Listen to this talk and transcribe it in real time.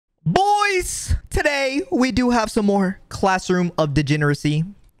boys, today we do have some more Classroom of Degeneracy.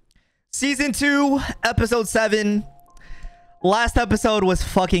 Season 2, episode 7. Last episode was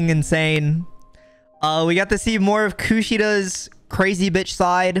fucking insane. We got to see more of Kushida's crazy bitch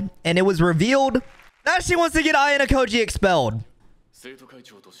side, and it was revealed that she wants to get Ayanakoji expelled.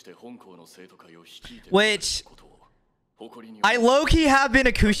 Which, I low-key have been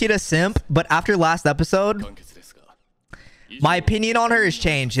a Kushida simp, but after last episode, my opinion on her has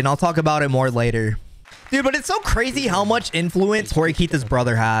changed, and I'll talk about it more later. Dude, but it's so crazy how much influence Horikita's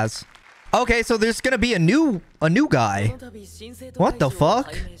brother has. Okay, so there's gonna be a new guy. What the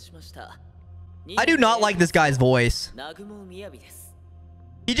fuck? I do not like this guy's voice.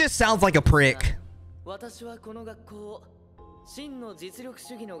 He just sounds like a prick.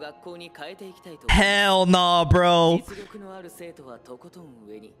 Hell nah, bro.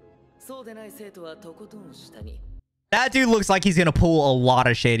 That dude looks like he's gonna pull a lot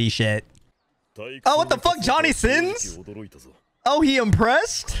of shady shit. Oh, what the fuck? Johnny Sins? Oh, he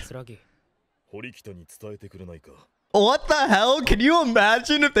impressed? What the hell? Can you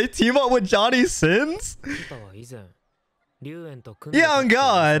imagine if they team up with Johnny Sins? Yeah, on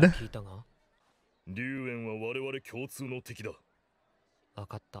God. Dude,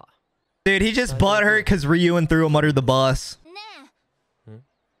 he just butthurt because Ryuen threw him under the bus.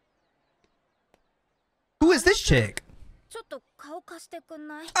 Who is this chick?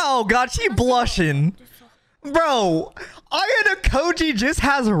 Oh god, she blushing. Bro, Ayanakoji just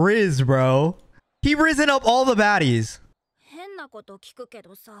has Rizz, bro. He risen up all the baddies.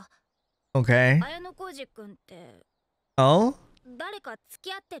 Okay. Oh?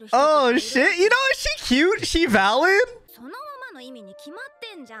 Oh shit, you know, is she cute? She valid?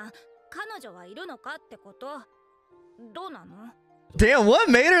 Damn, what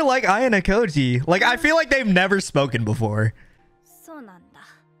made her like Ayanakoji? Like, I feel like they've never spoken before.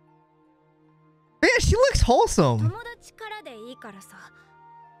 Yeah, she looks wholesome.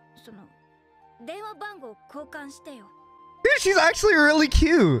 Dude, she's actually really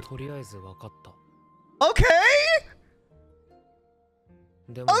cute. Okay.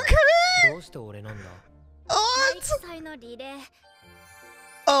 Okay. What?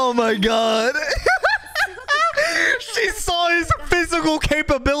 Oh my god. She saw his physical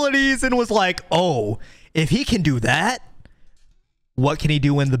capabilities and was like, oh, if he can do that, what can he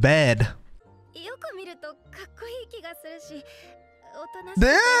do in the bed?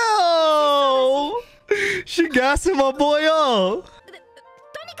 Damn! She gassing my boy up.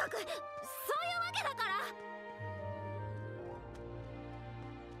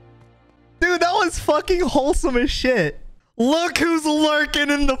 Dude, that was fucking wholesome as shit. Look who's lurking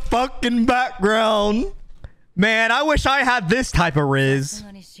in the fucking background. Man, I wish I had this type of Rizz.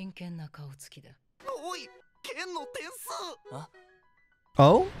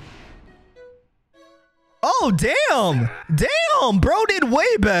 Oh? Oh, damn! Damn! Bro did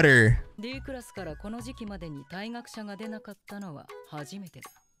way better.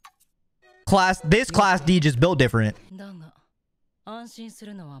 This class D just built different.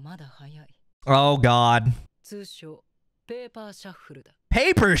 Oh, God.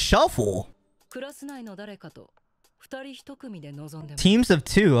 Paper shuffle? Teams of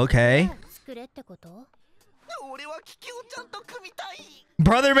 2, okay.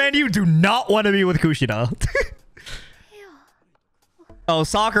 Brother man, you do not want to be with Kushida. Oh,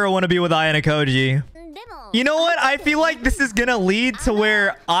 Sakura want to be with Ayanakoji. You know what? I feel like this is gonna lead to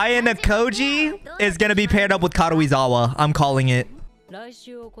where Ayanakoji is gonna be paired up with Karuizawa. I'm calling it.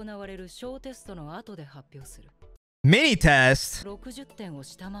 Mini test?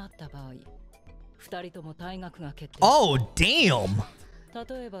 Oh, damn.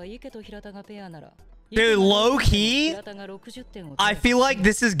 Dude, low-key, I feel like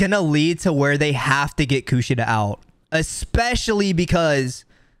this is gonna lead to where they have to get Kushida out. Especially because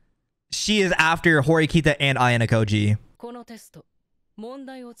she is after Horikita and Ayanakoji.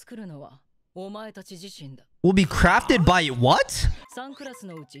 Will be crafted by what?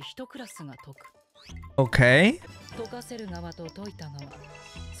 Okay.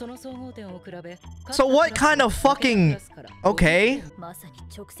 So what kind of fucking... Okay.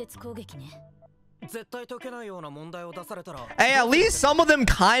 Hey, at least some of them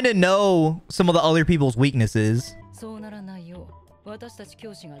kind of know some of the other people's weaknesses.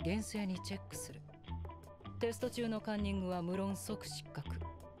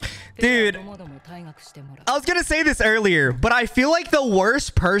 Dude, I was gonna say this earlier, but I feel like the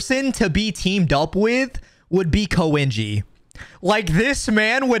worst person to be teamed up with would be Koenji. Like, this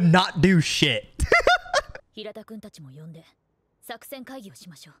man would not do shit.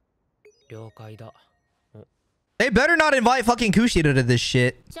 They better not invite fucking Kushida to this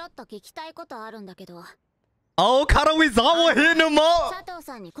shit. Oh, Karuizawa hitting him up.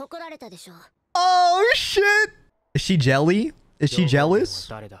 Oh, shit. Is she jelly? Is she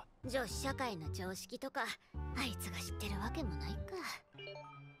jealous?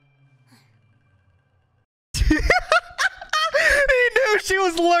 He knew she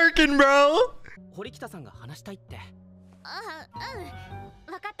was lurking, bro.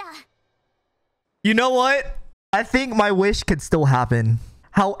 You know what? I think my wish could still happen.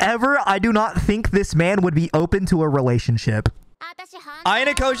 However, I do not think this man would be open to a relationship.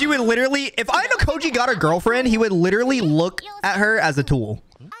 Ayanakoji would literally... If Ayanakoji got a girlfriend, he would literally look at her as a tool.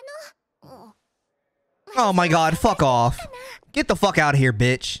 Oh my god, fuck off. Get the fuck out of here,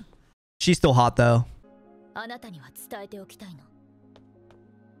 bitch. She's still hot, though.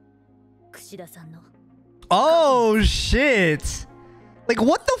 Oh, shit. Like,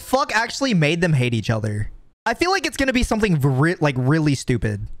 what the fuck actually made them hate each other? I feel like it's gonna be something like really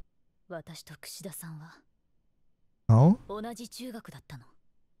stupid. Oh?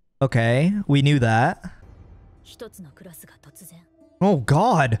 Okay, we knew that. Oh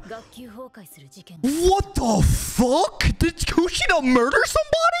god. What the fuck? Did Kushida murder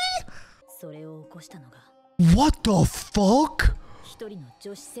somebody? What the fuck?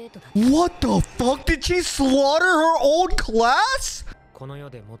 What the fuck? Did she slaughter her own class? I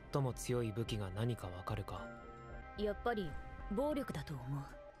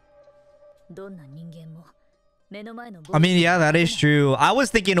mean, yeah, that is true. I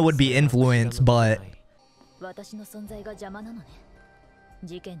was thinking it would be influence, but...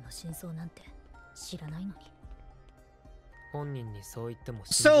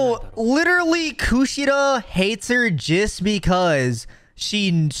 So, literally, Kushida hates her just because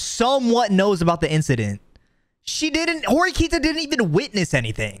she somewhat knows about the incident. Horikita didn't even witness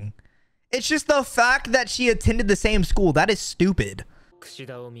anything. It's just the fact that she attended the same school. That is stupid.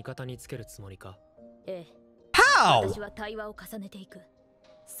 How?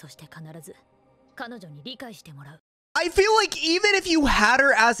 I feel like even if you had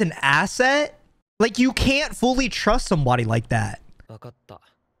her as an asset, like, you can't fully trust somebody like that.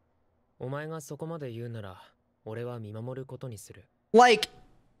 Like,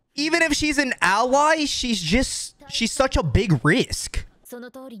 even if she's an ally, she's such a big risk. And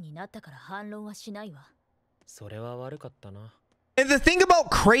the thing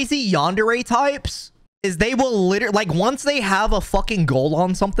about crazy yandere types is they will literally, like, once they have a fucking goal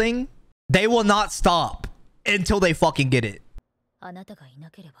on something, they will not stop until they fucking get it.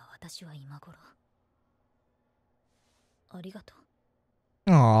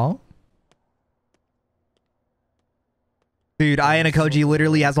 Aww. Dude, Ayanakoji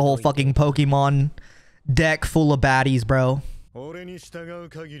literally has a whole fucking Pokemon deck full of baddies, bro.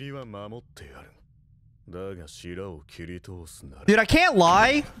 Dude, I can't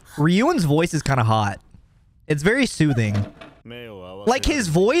lie. Ryuen's voice is kind of hot. It's very soothing. Like, his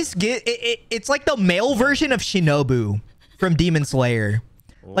voice, it's like the male version of Shinobu from Demon Slayer.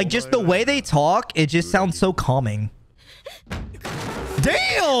 Like, just the way they talk, it just sounds so calming.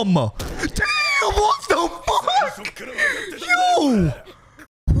 Damn! Damn, what the fuck? Yo!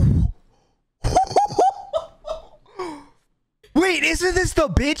 Wait, isn't this the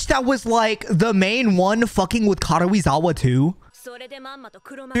bitch that was like the main one fucking with Karuizawa too?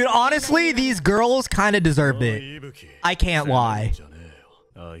 Dude, honestly, these girls kind of deserved it. I can't lie.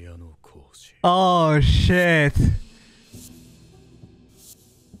 Oh, shit.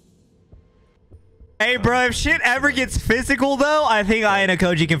 Hey, bro, if shit ever gets physical, though, I think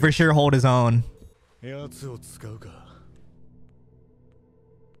Ayanakoji can for sure hold his own.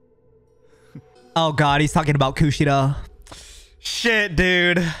 Oh, God, he's talking about Kushida. Shit,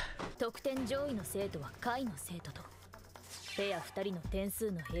 dude.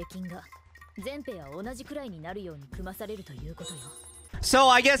 So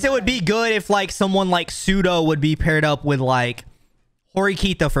I guess it would be good if like someone like Pseudo would be paired up with like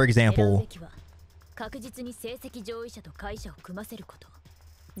Horikita, for example.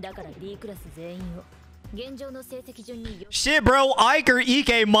 Shit, bro, Ike or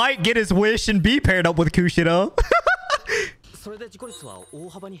Ike might get his wish and be paired up with Kushida.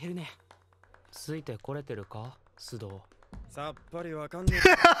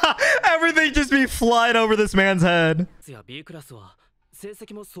 Everything just be flying over this man's head.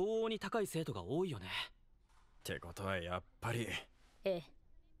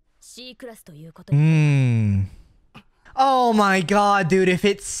 Oh my god, dude, if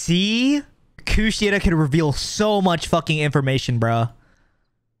it's C, Kushida could reveal so much fucking information, bruh.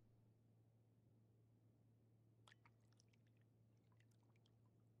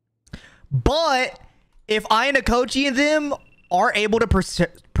 But If Ayanakoji and them are able to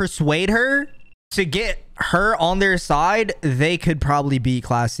persuade her to get her on their side, they could probably beat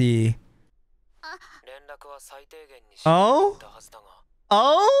Class C. Oh?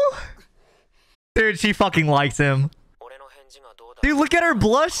 Oh? Dude, she fucking likes him. Dude, look at her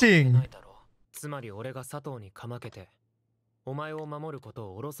blushing. Oh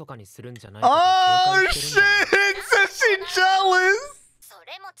shit! So she jealous. そ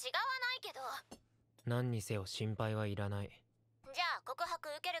れも違わないけど。何にせよ心配はいらない。じゃあ告白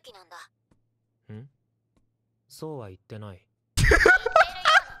受ける気なんだ。ん？そうは言ってない。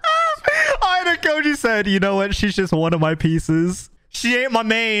Ayanakoji said, you know what? She's just one of my pieces. She ain't my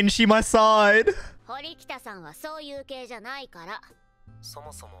main, she my side. 堀北さんはそういう系じゃないから。そ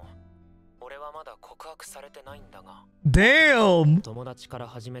もそも俺はまだ告白されてないんだが。Damn. 友達から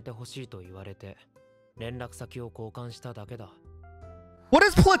始めてほしいと言われて連絡先を交換しただけだ。What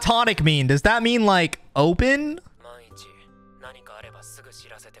does platonic mean? Does that mean like open? 万一何かあればすぐ知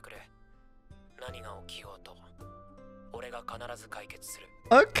らせてくれ。何が起きようと俺が必ず解決する。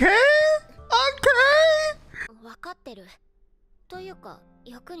Okay. Okay. 分かってる。というか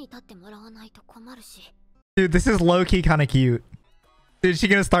役に立ってもらわないと困るし。Dude, this is low-key kind of cute. Dude, she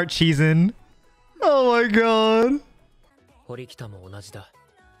gonna start cheesing. Oh my god. 堀北も同じだ。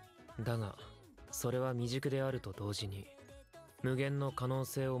だがそれは未熟であると同時に無限の可能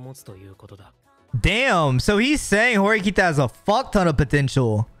性を持つということだ。Damn, so he's saying Horikita has a fuck ton of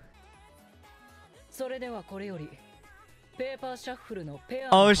potential. それではこれよりペーパーシャッフルのペア。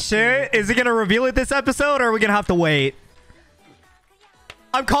Oh shit, is it gonna reveal it this episode or are we gonna have to wait?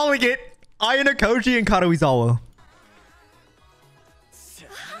 I'm calling it Ayanakoji and Karuizawa.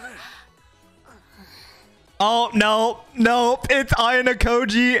 Oh no, nope, it's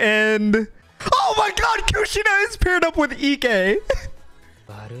Ayanakoji and oh my god, Kushina is paired up with Ike.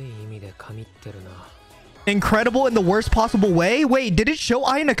 Incredible in the worst possible way? Wait, did it show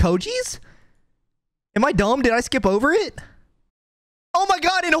Ayanakoji's? Am I dumb? Did I skip over it? Oh my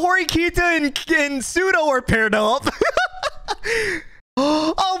god, and Horikita and Pseudo are paired up.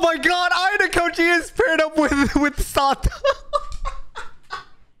 Oh my god, Ayanakoji is paired up with Sato.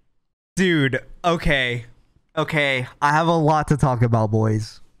 Dude, okay. Okay, I have a lot to talk about,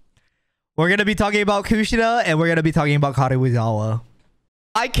 boys. We're going to be talking about Kushina and we're going to be talking about Karuizawa.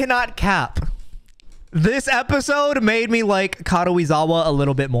 I cannot cap. This episode made me like Karuizawa a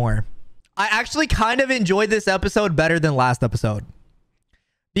little bit more. I actually kind of enjoyed this episode better than last episode.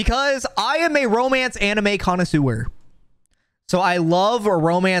 Because I am a romance anime connoisseur. So I love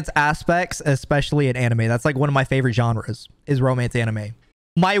romance aspects, especially in anime. That's like one of my favorite genres, is romance anime.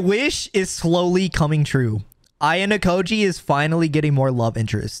 My wish is slowly coming true. Ayanakoji is finally getting more love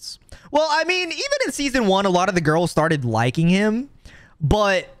interests. Well, I mean, even in season 1, a lot of the girls started liking him.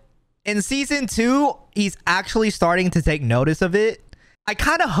 But in season 2, he's actually starting to take notice of it. I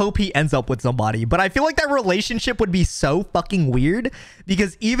kind of hope he ends up with somebody. But I feel like that relationship would be so fucking weird.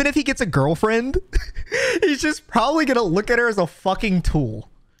 Because even if he gets a girlfriend, he's just probably going to look at her as a fucking tool.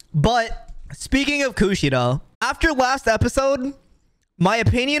 But speaking of Kushina, after last episode, my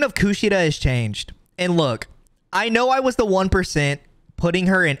opinion of Kushina has changed. And look, I know I was the 1% putting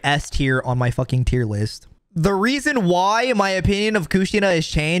her in S tier on my fucking tier list. The reason why my opinion of Kushina has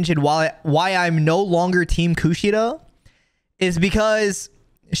changed and why I'm no longer team Kushina is because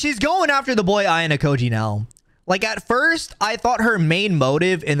she's going after the boy Ayanakoji now. Like at first, I thought her main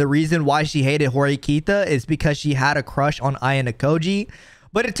motive and the reason why she hated Horikita is because she had a crush on Ayanakoji.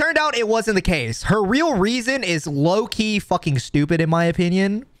 But it turned out it wasn't the case. Her real reason is low-key fucking stupid in my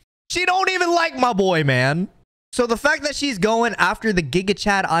opinion. She don't even like my boy, man. So the fact that she's going after the Giga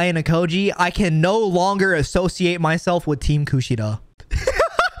Chad Ayanakoji, I can no longer associate myself with Team Kushina.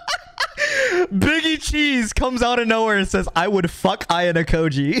 Biggie Cheese comes out of nowhere and says, I would fuck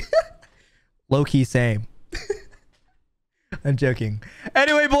Ayanakoji. Low-key same. I'm joking.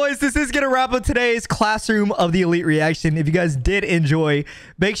 Anyway, boys, this is going to wrap up today's Classroom of the Elite reaction. If you guys did enjoy,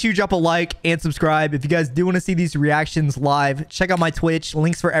 make sure you drop a like and subscribe. If you guys do want to see these reactions live, check out my Twitch.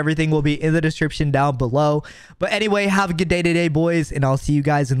 Links for everything will be in the description down below. But anyway, have a good day today, boys, and I'll see you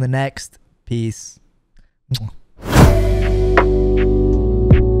guys in the next. Peace.